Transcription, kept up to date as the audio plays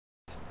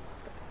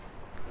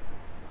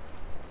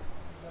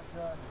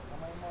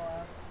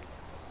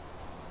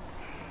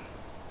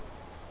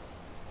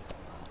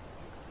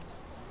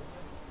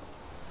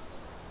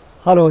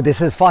Hello, this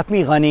is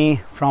Fathemi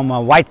Gani from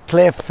White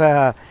Cliff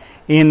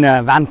in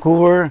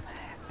Vancouver,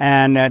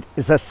 and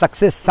it's a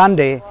Success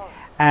Sunday,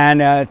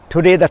 and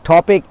today the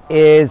topic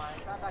is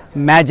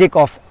magic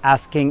of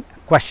asking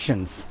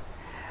questions.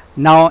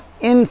 Now,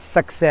 in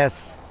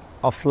success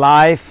of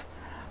life,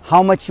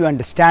 how much you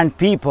understand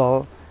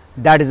people,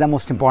 that is the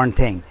most important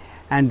thing.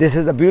 And this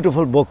is a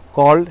beautiful book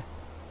called,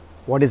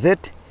 what is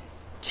it?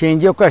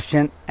 Change Your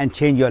Question and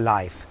Change Your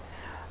Life.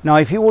 Now,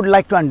 if you would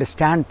like to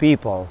understand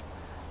people,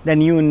 then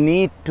you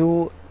need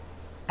to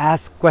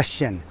ask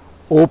question,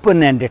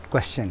 open-ended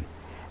question,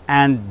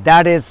 and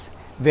that is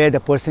where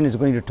the person is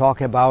going to talk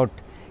about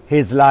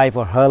his life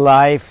or her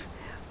life,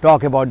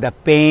 talk about the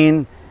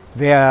pain,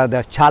 where are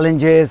the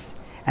challenges,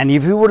 and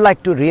if you would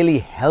like to really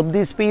help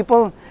these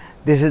people,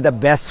 this is the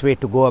best way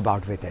to go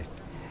about with it.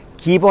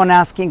 Keep on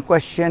asking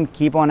questions,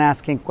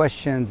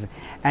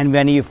 and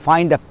when you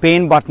find the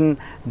pain button,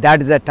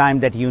 that is the time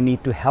that you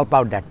need to help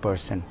out that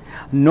person.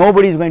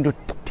 Nobody is going to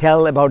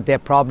tell about their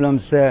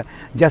problems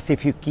just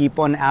if you keep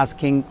on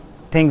asking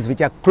things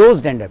which are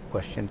closed-ended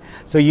question.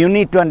 So you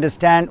need to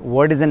understand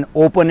what is an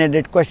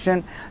open-ended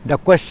question, the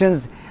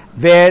questions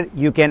where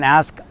you can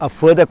ask a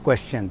further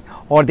question,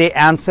 or they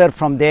answer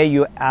from there,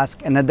 you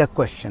ask another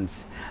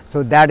questions.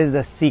 So that is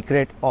the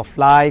secret of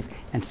life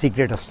and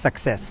secret of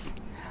success.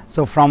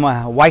 So from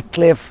White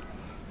Cliff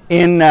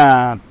in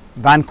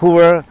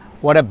Vancouver,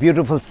 what a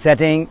beautiful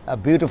setting, a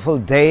beautiful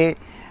day,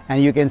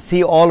 and you can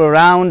see all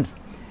around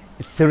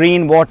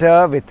serene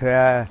water with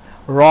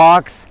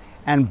rocks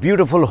and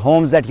beautiful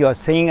homes that you are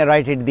seeing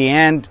right at the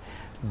end.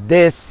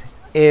 This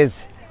is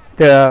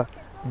the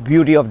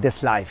beauty of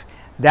this life.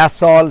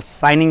 That's all,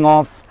 signing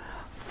off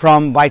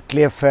from White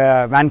Cliff,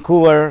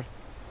 Vancouver.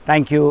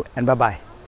 Thank you and bye-bye.